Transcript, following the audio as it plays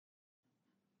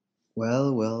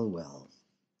Well.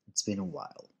 It's been a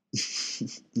while.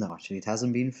 No, actually, it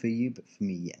hasn't been for you, but for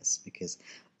me, yes, because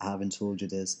I haven't told you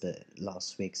this, but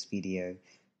last week's video,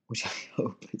 which I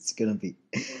hope it's gonna be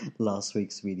last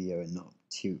week's video and not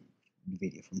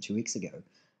video from 2 weeks ago.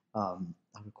 I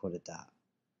recorded that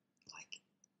like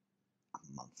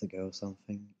a month ago or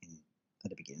something, at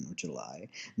the beginning of July.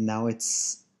 Now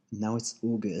it's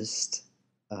August.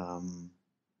 Um,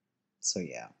 so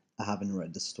yeah, I haven't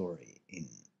read the story in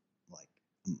like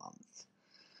a month.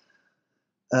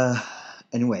 Uh,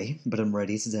 anyway, but I'm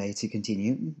ready today to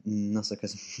continue. Also,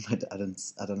 because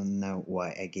I don't know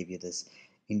why I gave you this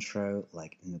intro.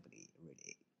 Like nobody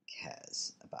really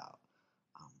cares about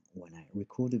when I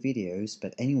record the videos.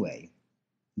 But anyway,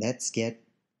 let's get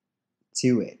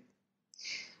to it.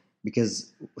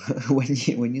 Because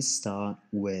when you start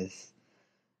with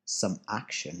some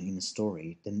action in a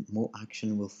story, then more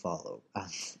action will follow.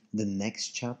 And the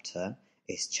next chapter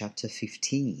is chapter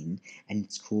 15, and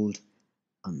it's called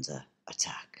Under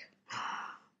Attack.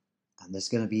 And there's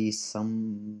gonna be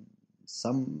some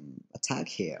attack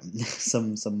here,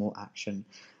 some more action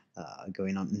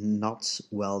going on. Not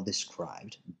well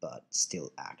described, but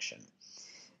still action.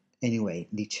 Anyway,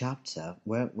 the chapter.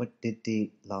 What did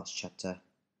the last chapter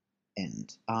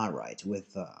end? Right,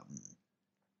 with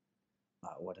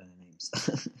what are the names?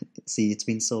 See, it's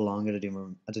been so long I don't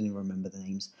even remember the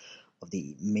names of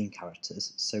the main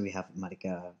characters. So we have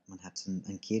Marika, Manhattan,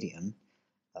 and Gideon.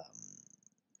 Um,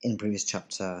 in the previous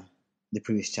chapter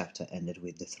ended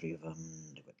with the three of them.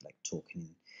 They were like talking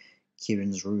in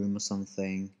Kieran's room or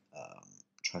something,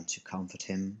 trying to comfort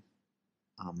him.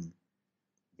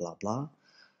 Blah blah.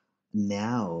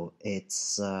 Now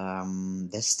it's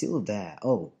they're still there.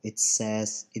 Oh, it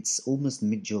says it's almost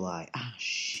mid-July. Ah,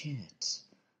 shit.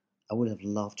 I would have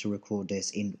loved to record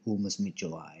this in almost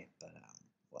mid-July, but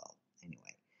well,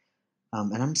 anyway.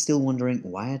 And I'm still wondering,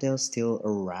 why are they still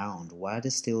around? Why are they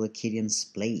still at Killian's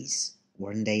place?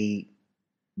 Weren't they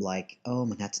like, oh,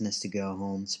 Manhattan has to go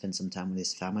home, spend some time with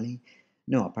his family?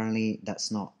 No, apparently that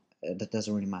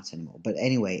doesn't really matter anymore. But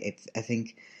anyway, I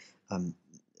think um,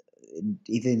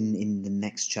 even in the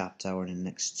next chapter or in the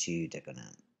next two, they're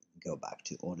gonna go back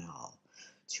to Onal,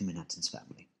 to Manhattan's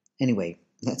family. Anyway,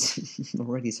 that's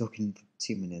already talking for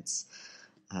 2 minutes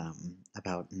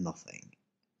about nothing.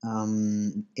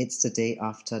 It's the day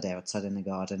after they're outside in the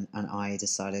garden, and I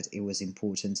decided it was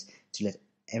important to let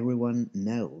everyone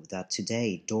know that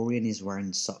today Dorian is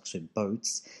wearing socks with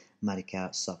boats,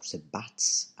 Marika socks with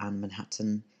bats, and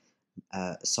Manhattan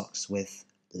socks with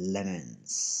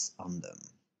lemons on them.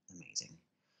 Amazing.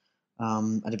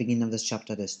 At the beginning of this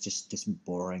chapter, there's just this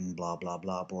boring, blah blah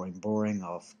blah, boring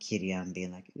of Kirian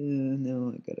being like,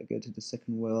 no, I gotta go to the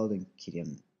second world, and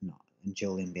Kirian, no, and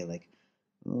Julian being like,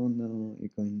 oh no, you're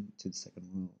going to the second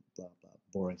world, blah blah,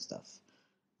 boring stuff.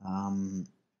 Um,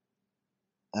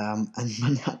 and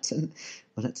Manhattan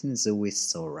is always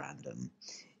so random.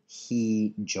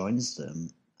 He joins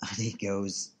them and he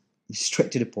goes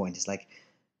straight to the point. It's like,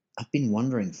 I've been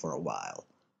wondering for a while,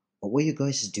 what were you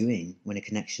guys doing when a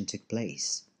connection took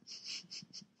place?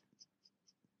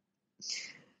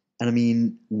 And I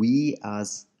mean, we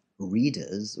as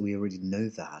readers, we already know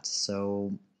that.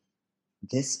 So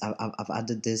I've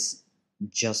added this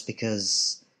just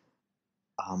because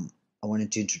I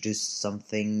wanted to introduce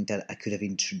something that I could have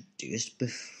introduced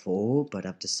before, but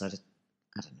I've decided,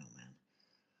 I don't know, man.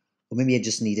 Or maybe I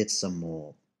just needed some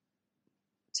more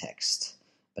text.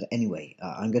 But anyway,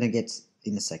 I'm gonna get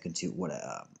in a second to what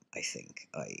I think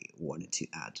I wanted to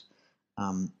add.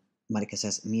 Marika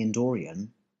says, me and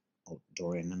Dorian, or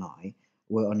Dorian and I,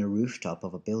 were on a rooftop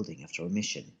of a building after a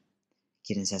mission.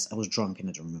 Killian says, I was drunk and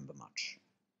I don't remember much.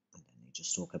 And then they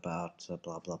just talk about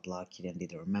blah blah blah. Killian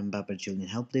didn't remember, but Julian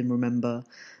helped him remember.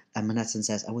 And Manhattan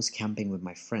says, I was camping with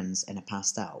my friends and I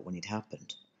passed out when it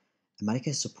happened. And Marika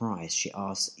is surprised. She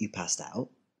asks, you passed out?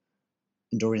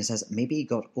 And Dorian says, maybe he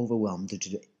got overwhelmed due to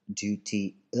the due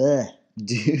to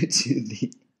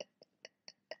the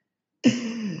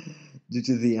due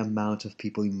to the amount of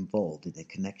people involved in the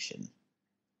connection.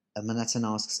 And Manhattan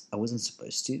asks, I wasn't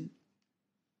supposed to?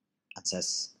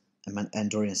 And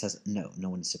Dorian says, no, no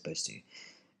one is supposed to.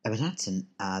 And Manhattan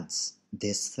adds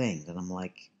this thing that I'm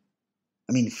like,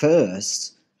 I mean,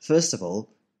 first of all,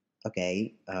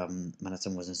 okay,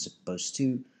 Manhattan wasn't supposed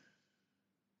to.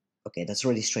 Okay, that's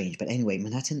really strange. But anyway,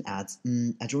 Manhattan adds,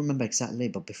 I don't remember exactly,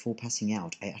 but before passing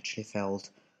out, I actually felt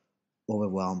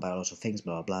overwhelmed by a lot of things,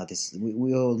 blah, blah, blah.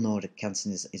 We all know that cancer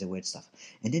is a weird stuff.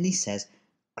 And then he says,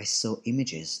 I saw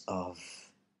images of,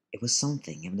 it was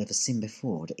something I've never seen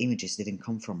before. The images didn't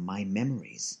come from my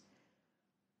memories.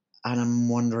 And I'm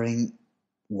wondering,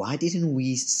 why didn't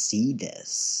we see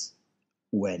this?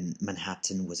 when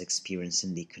Manhattan was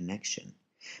experiencing the connection,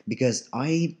 because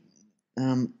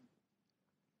um,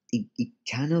 it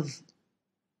kind of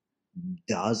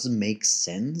does make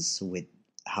sense with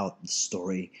how the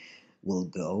story will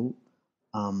go,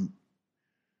 um,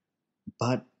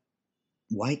 but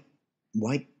why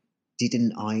why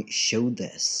didn't I show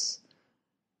this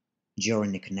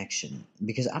during the connection?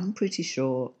 Because I'm pretty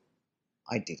sure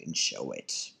I didn't show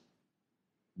it,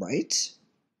 right?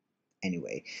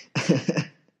 Anyway,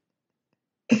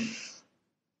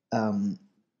 um,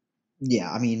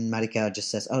 yeah, I mean, Marika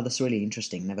just says, "Oh, that's really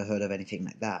interesting. Never heard of anything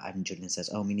like that." And Julian says,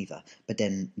 "Oh, me neither." But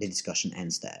then the discussion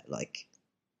ends there. Like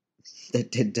they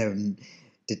don't,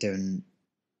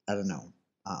 I don't know,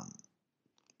 um,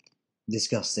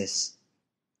 discuss this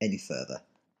any further.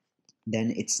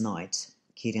 Then it's night.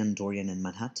 Kieran, Dorian, and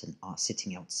Manhattan are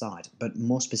sitting outside, but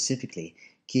more specifically,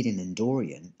 Kieran and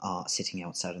Dorian are sitting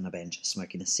outside on a bench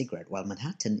smoking a cigarette, while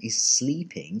Manhattan is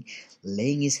sleeping,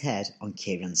 laying his head on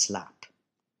Kieran's lap.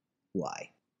 Why?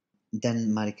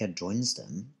 Then Marika joins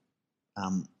them.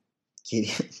 Um,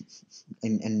 Kieran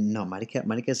and no,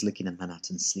 Marika is looking at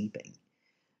Manhattan sleeping.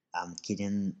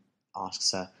 Kieran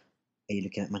asks her, "Are you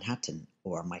looking at Manhattan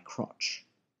or my crotch?"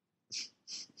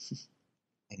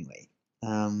 Anyway,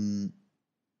 um,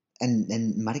 and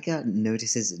Marika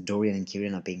notices Dorian and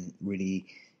Kieran are being really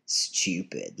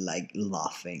stupid, like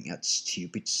laughing at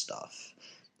stupid stuff,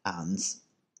 and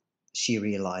she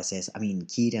realizes. I mean,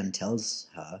 Kieran tells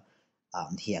her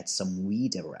he had some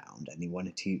weed around and he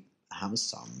wanted to have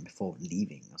some before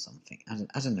leaving or something.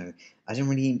 I don't know. I don't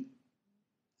really.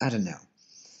 I don't know.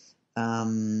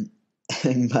 Um,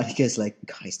 and Marika's like,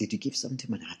 guys, did you give some to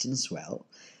Manhattan as well?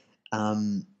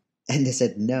 Um, and they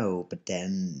said no, but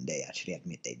then they actually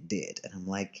admit they did. And I'm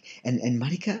like, and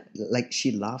Marika, like,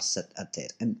 she laughs at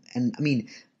it. And I mean,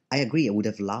 I agree, I would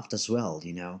have laughed as well,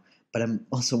 you know. But I'm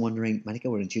also wondering, Marika,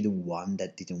 weren't you the one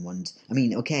that didn't want? I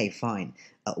mean, okay, fine.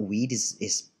 Weed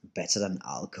is better than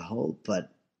alcohol, but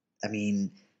I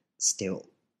mean, still,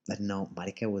 I don't know.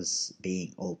 Marika was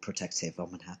being all protective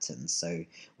of Manhattan, so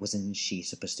wasn't she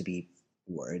supposed to be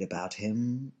worried about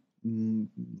him mm,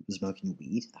 smoking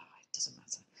weed? Ah, it doesn't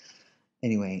matter.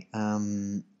 Anyway,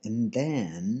 and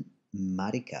then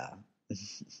Marika,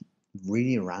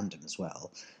 really random as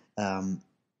well. Um,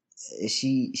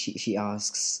 she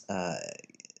asks.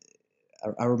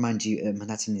 I'll remind you,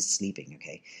 Manhattan is sleeping.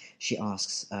 Okay, she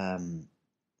asks,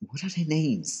 what are their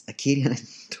names? Akirian and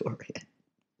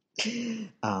Dorian.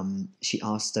 She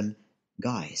asked them,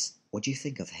 guys, what do you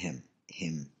think of him?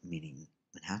 Him meaning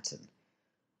Manhattan.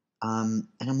 And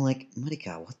I'm like,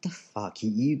 Marika, what the fuck?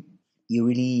 You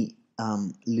really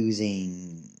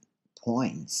losing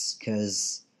points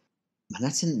because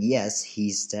Manhattan, yes,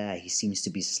 he's there. He seems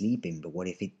to be sleeping, but what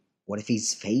if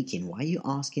he's faking? Why are you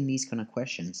asking these kind of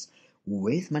questions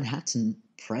with Manhattan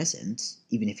present,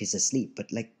 even if he's asleep?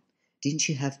 But like, didn't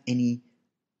you have any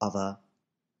other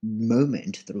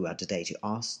moment throughout the day to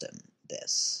ask them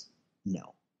this?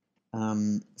 No.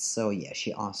 So yeah,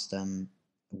 she asked them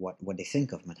what they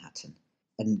think of Manhattan.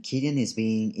 And Killian is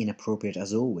being inappropriate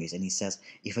as always, and he says,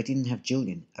 "If I didn't have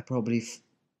Julian, I probably."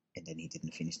 And then he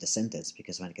didn't finish the sentence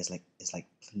because Monica's like, "It's like,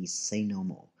 please say no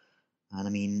more." And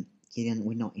I mean, Killian,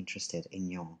 we're not interested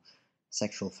in your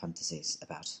sexual fantasies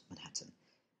about Manhattan.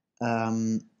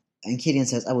 And Killian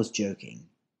says, "I was joking."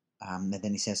 And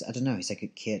then he says, "I don't know. He's like a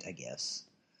kid, I guess."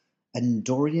 And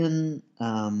Dorian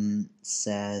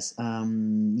says,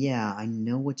 "Yeah, I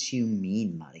know what you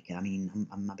mean, Malika. I mean,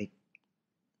 I'm a bit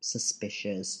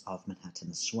suspicious of Manhattan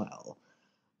as well,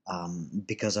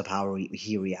 because of how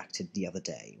he reacted the other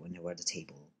day when they were at the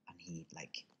table and he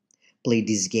like played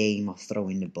this game of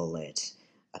throwing the bullet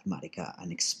at Marika and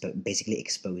basically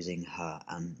exposing her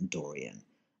and Dorian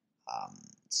um,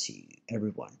 to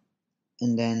everyone.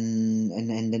 And then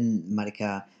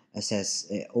Marika says,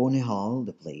 Onehall,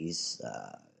 the place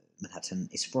Manhattan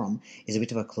is from, is a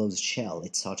bit of a closed shell.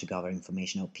 It's hard to gather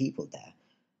information of people there.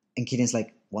 And Killian's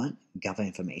like, what? Gather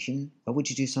information? Why would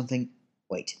you do something?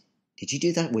 Wait, did you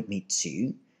do that with me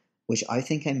too? Which I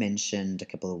think I mentioned a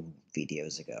couple of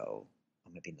videos ago,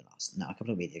 or maybe in the last, no, a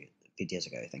couple of videos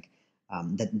ago, I think,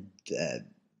 that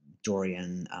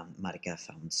Dorian Marika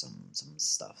found some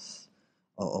stuff,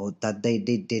 or that they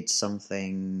did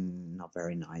something not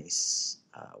very nice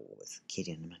with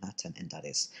Killian and Manhattan, and that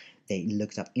is they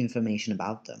looked up information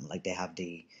about them, like they have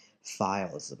the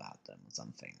files about them or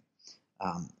something.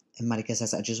 And Marika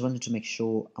says, I just wanted to make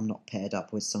sure I'm not paired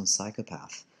up with some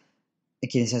psychopath. And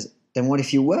Killian says, then what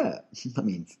if you were? I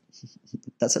mean,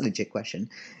 that's a legit question.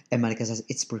 And Marika says,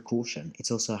 it's precaution. It's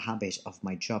also a habit of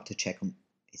my job to check on.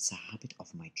 It's a habit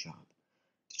of my job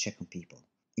to check on people.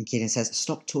 And Kieran says,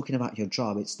 stop talking about your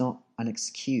job. It's not an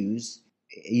excuse.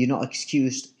 You're not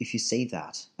excused if you say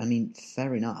that. I mean,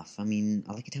 fair enough. I mean,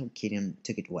 I like it how Kieran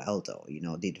took it well, though.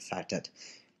 The fact that,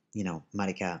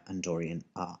 Marika and Dorian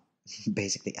are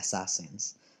basically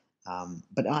assassins.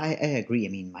 But I agree. I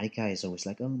mean, Marika is always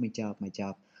like, oh, my job, my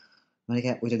job.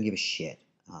 Marika, we don't give a shit.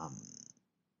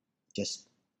 Just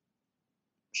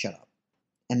shut up.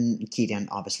 And Kieran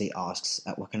obviously asks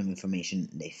what kind of information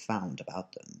they found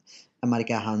about them. And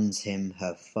Marika hands him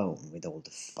her phone with all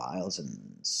the files and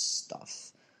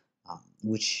stuff,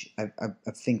 which I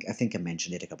think I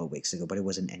mentioned it a couple of weeks ago, but it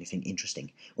wasn't anything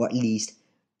interesting, or at least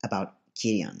about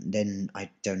Kieran. Then I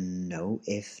don't know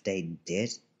if they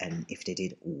did, and if they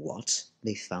did, what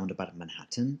they found about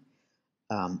Manhattan.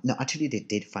 No, actually, they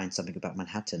did find something about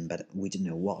Manhattan, but we didn't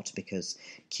know what, because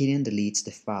Killian deletes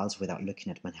the files without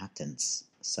looking at Manhattan's.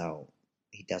 So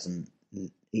he doesn't.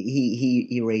 He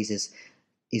erases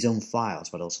his own files,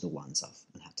 but also the ones of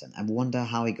Manhattan. I wonder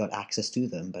how he got access to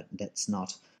them, but let's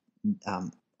not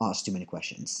ask too many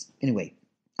questions. Anyway,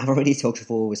 I've already talked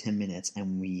for over 10 minutes,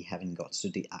 and we haven't got to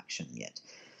the action yet.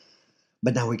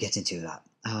 But now we get into that.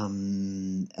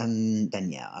 And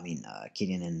then, yeah, I mean,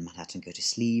 Killian and Manhattan go to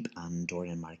sleep, and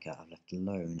Dorian and Marika are left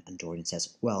alone. And Dorian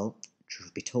says, well,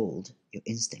 truth be told, your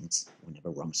instincts were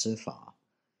never wrong so far.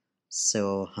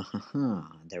 So,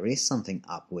 there is something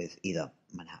up with either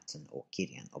Manhattan or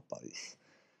Killian or both.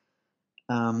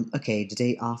 Okay, the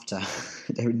day after,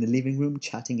 they're in the living room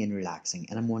chatting and relaxing,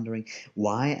 and I'm wondering,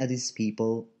 why are these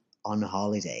people on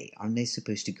holiday? Aren't they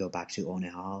supposed to go back to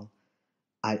Onehal?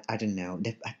 I don't know.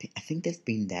 I think they've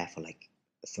been there for like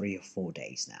 3 or 4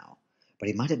 days now, but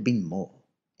it might have been more.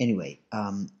 Anyway,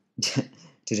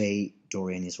 today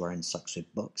Dorian is wearing socks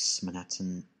with books,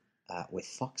 Manhattan with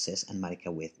foxes, and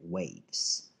Marika with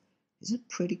waves. These are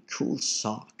pretty cool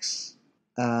socks.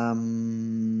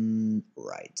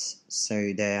 Right.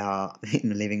 So they are in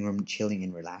the living room chilling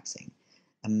and relaxing.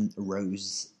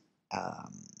 Rose,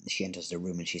 she enters the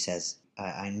room and she says,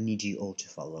 I need you all to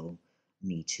follow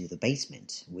me to the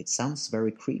basement, which sounds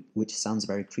very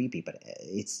creepy, but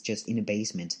it's just in a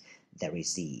basement there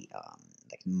is the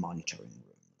like monitoring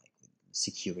room, like with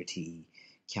security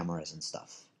cameras and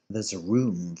stuff. There's a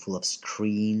room full of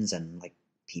screens and like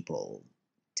people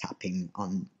tapping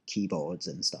on keyboards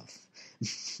and stuff.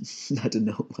 I don't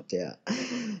know what they're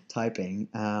typing.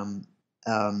 And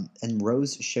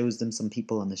Rose shows them some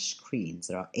people on the screens.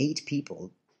 There are 8 people.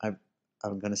 I'm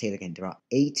going to say it again. There are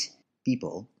 8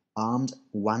 people armed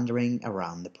wandering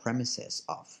around the premises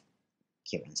of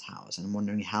Kieran's house. And I'm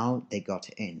wondering how they got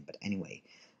in. But anyway,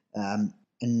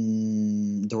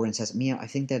 and Dorian says, Mia, I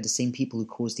think they're the same people who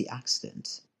caused the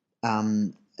accident.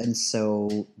 And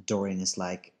so Dorian is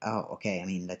like, oh, okay, I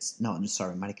mean,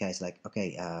 Marika is like,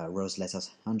 okay, Rose, let us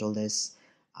handle this.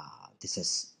 This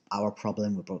is our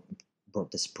problem. We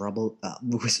brought this trouble.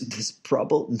 This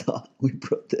problem? No, we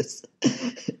brought this.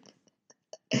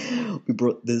 We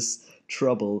brought this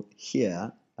trouble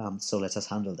here. So let us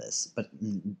handle this. But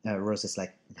Rose is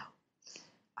like, no.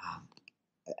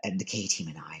 And the K team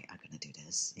and I are gonna do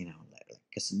this,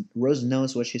 because Rose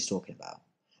knows what she's talking about.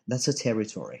 That's her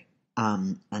territory.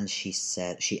 And she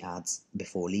adds,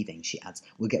 before leaving,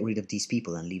 we'll get rid of these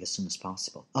people and leave as soon as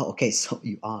possible. Oh, okay, so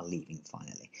you are leaving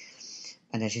finally.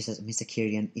 And then she says, Mr.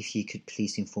 Kieran, if you could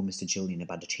please inform Mr. Julian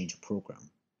about the change of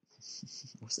program.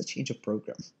 What's the change of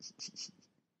program?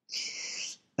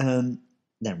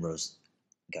 Then Rose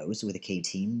goes with the K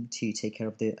team to take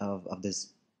care of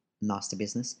this nasty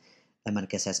business. And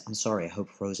Monica says, I'm sorry, I hope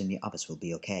Rose and the others will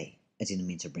be okay. I didn't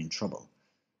mean to bring trouble.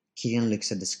 Kieran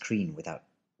looks at the screen with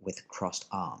crossed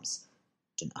arms.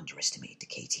 Don't underestimate the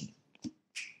K team.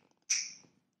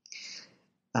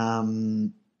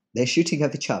 They're shooting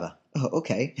at each other. Oh,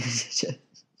 okay.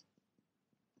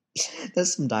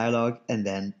 There's some dialogue, and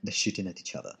then they're shooting at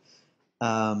each other.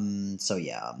 So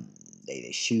yeah,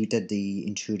 they shoot at the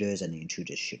intruders, and the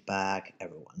intruders shoot back.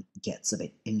 Everyone gets a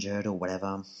bit injured or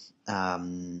whatever.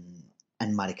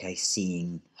 And Marika is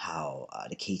seeing how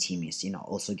the K team is,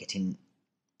 also getting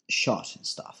shot and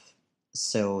stuff.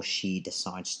 So she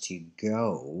decides to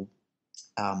go.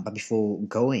 But before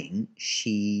going,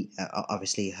 she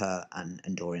obviously her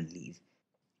and Dorian leave.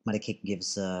 Marika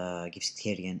gives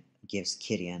Kieran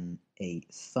a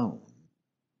phone,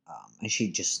 and she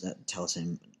just tells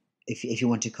him, if you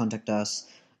want to contact us,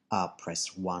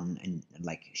 press 1, and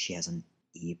like she has an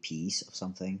earpiece or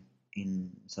something in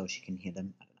so she can hear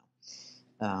them. I don't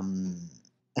know.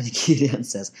 And Kieran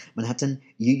says, Manhattan,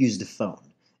 you use the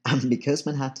phone. And because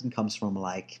Manhattan comes from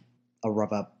like a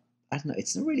rather, I don't know,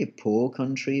 it's not really a poor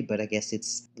country, but I guess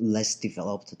it's less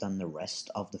developed than the rest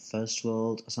of the first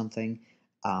world or something.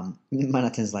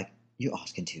 Manhattan's like, you're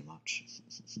asking too much.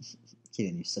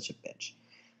 Killian, you're such a bitch.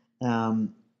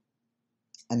 Um,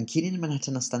 and Killian and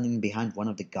Manhattan are standing behind one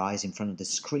of the guys in front of the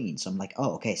screen. So I'm like,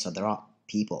 oh, okay, so there are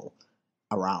people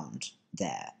around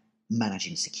there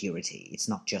managing security. It's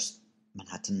not just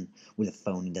Manhattan with a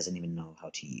phone he doesn't even know how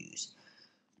to use.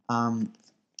 And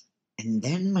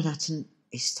then Manhattan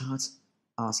starts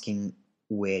asking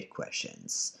weird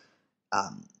questions.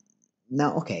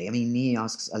 Now, okay, I mean, he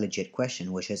asks a legit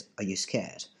question, which is, are you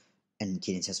scared? And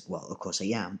Killian says, well, of course I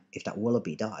am. If that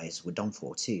Wallaby dies, we're done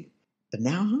for too. But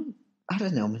now, I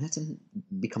don't know, Manhattan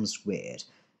becomes weird.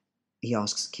 He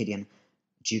asks Killian,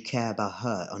 do you care about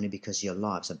her only because your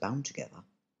lives are bound together?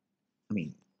 I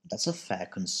mean, that's a fair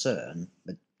concern,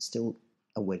 but still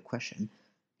a weird question.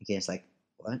 Killian's like,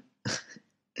 what?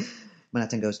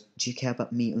 Manhattan goes, do you care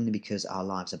about me only because our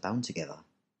lives are bound together?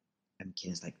 And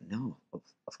Killian's like, no,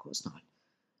 of course not.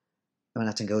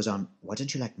 Manhattan goes on, why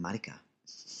don't you like Marika?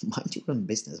 Mind your own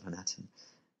business, Manhattan.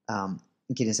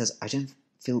 Killian says, I don't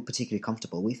feel particularly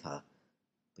comfortable with her,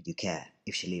 but you care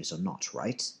if she leaves or not,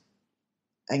 right?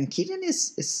 And Killian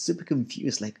is super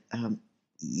confused, like,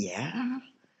 yeah?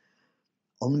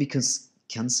 Only because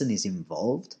Kansen is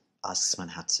involved? Asks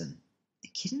Manhattan.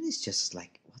 And Killian is just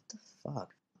like, what the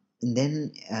fuck? And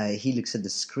then he looks at the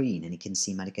screen and he can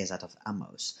see Marika is out of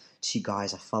ammo. Two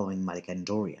guys are following Marika and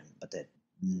Dorian, but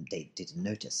they didn't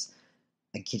notice.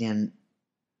 And Killian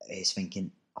is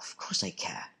thinking, of course I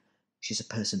care. She's a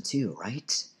person too,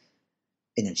 right?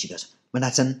 And then she goes,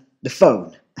 Manhattan, the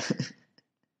phone!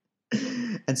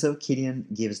 And so Killian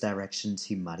gives direction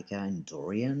to Marika and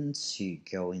Dorian to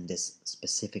go in this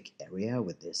specific area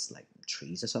with this like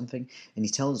trees or something, and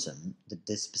he tells them that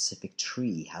this specific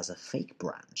tree has a fake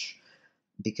branch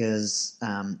because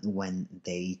when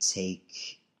they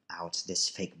take out this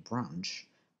fake branch,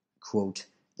 quote,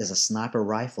 there's a sniper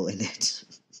rifle in it.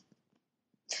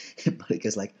 And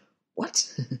Marika's like,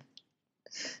 what?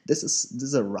 This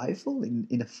is a rifle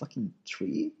in a fucking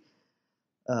tree?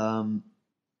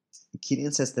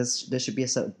 Killian says there should be a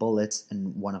set of bullets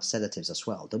and one of sedatives as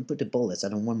well. Don't put the bullets. I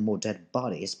don't want more dead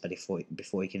bodies. But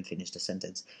before he can finish the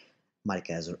sentence,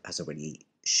 Marika has already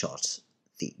shot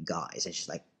the guys, and she's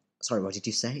like, "Sorry, what did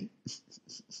you say?"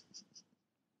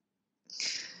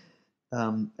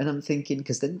 And I'm thinking,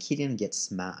 because then Killian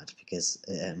gets mad because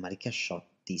Marika shot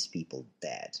these people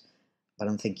dead. But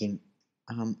I'm thinking,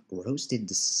 Rose did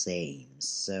the same.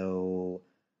 So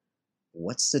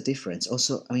what's the difference?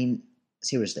 Also, I mean,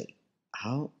 seriously,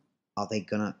 how are they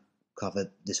gonna cover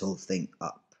this whole thing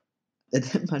up? And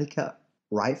then Marika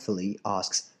rightfully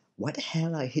asks, why the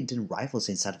hell are hidden rifles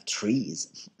inside of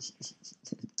trees?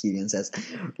 Killian says,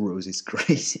 Rose is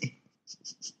crazy.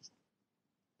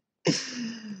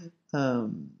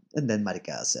 And then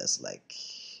Marika says, like,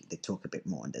 they talk a bit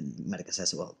more, and then Marika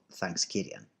says, well, thanks,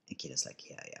 Killian. And Killian's like,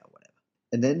 yeah, whatever.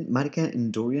 And then Marika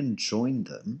and Dorian join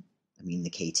them, I mean, the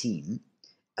K team,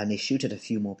 and they shoot at a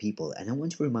few more people. And I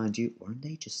want to remind you, weren't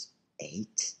they just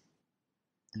 8?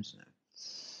 I don't know.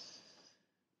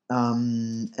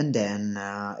 And then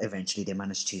eventually they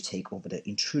managed to take over the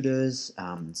intruders.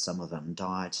 Some of them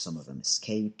died, some of them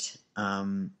escaped.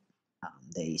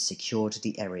 They secured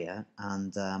the area,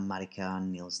 and Marika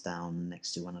kneels down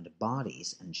next to one of the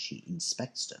bodies and she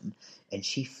inspects them, and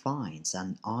she finds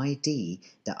an ID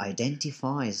that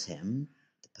identifies him,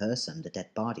 the person, the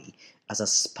dead body, as a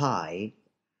spy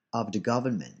of the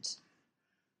government.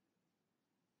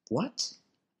 What?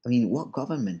 I mean, what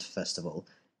government, first of all?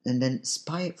 And then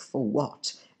spy for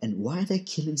what? And why are they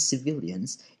killing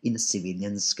civilians in a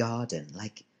civilian's garden?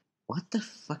 Like, what the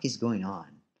fuck is going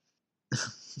on?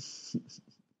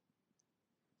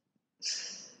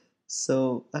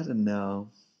 So, I don't know.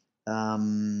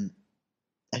 And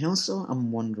also,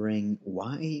 I'm wondering,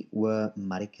 why were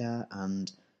Marika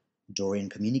and Dorian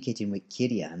communicating with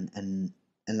Killian, and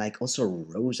like also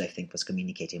Rose, I think, was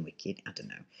communicating with Killian. I don't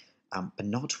know, but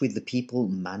not with the people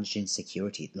managing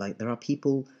security. Like, there are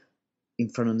people in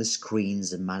front of the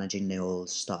screens and managing their whole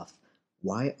stuff.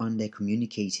 Why aren't they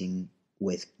communicating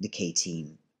with the K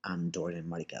team and Dorian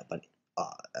and Marika? But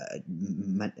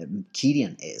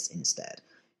Killian is instead.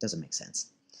 Doesn't make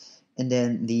sense. And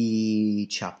then the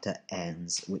chapter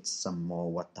ends with some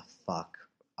more what the fuck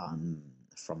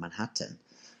from Manhattan.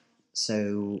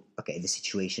 So, okay, the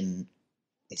situation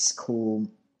is cool.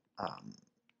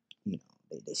 You know,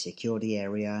 they secure the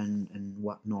area and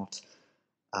whatnot.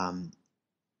 And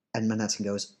Manhattan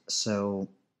goes, so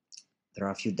there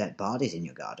are a few dead bodies in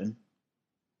your garden.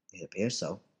 It appears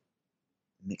so.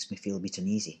 It makes me feel a bit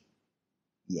uneasy.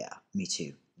 Yeah, me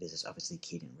too. This is obviously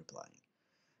Keaton replying.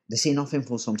 They say nothing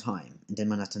for some time, and then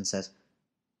Manhattan says,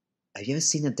 Have you ever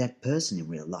seen a dead person in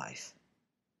real life?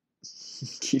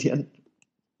 Gideon,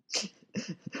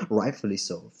 rightfully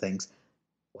so, thinks,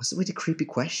 what's with the creepy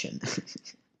question?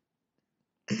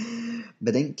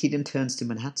 But then Gideon turns to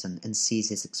Manhattan and sees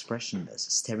his expressionless,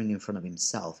 staring in front of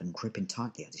himself and gripping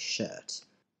tightly at his shirt.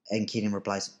 And Gideon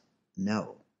replies,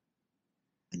 no.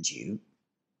 And you?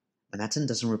 Manhattan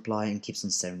doesn't reply and keeps on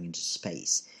staring into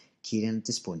space. Gideon at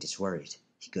this point is worried.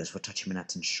 He goes for touching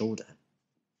Manhattan's shoulder.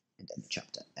 And then the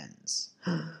chapter ends.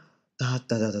 Da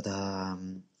da da da da.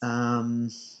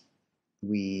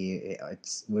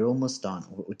 We're almost done.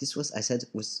 This was, I said,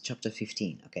 was chapter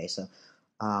 15. Okay, so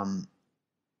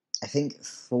I think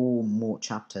 4 more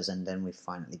chapters and then we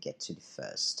finally get to the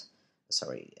first.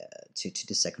 Sorry, to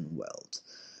the second world.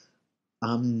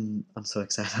 I'm so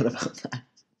excited about that.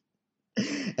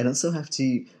 And also have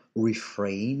to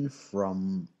refrain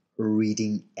from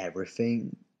reading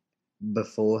everything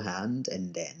beforehand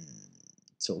and then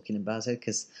talking about it,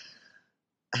 because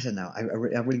I don't know, I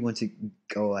really want to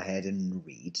go ahead and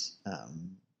read,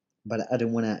 but I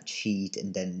don't want to cheat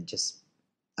and then just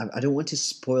I don't want to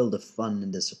spoil the fun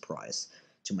and the surprise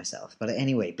to myself. But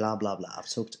anyway, blah blah blah. I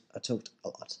talked a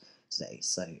lot today,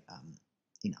 so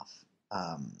enough.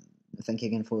 Thank you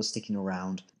again for sticking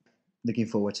around. Looking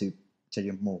forward to tell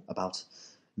you more about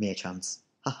Mia Chance.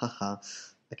 Ha ha ha.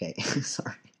 Okay,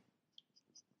 sorry.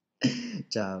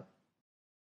 Ciao.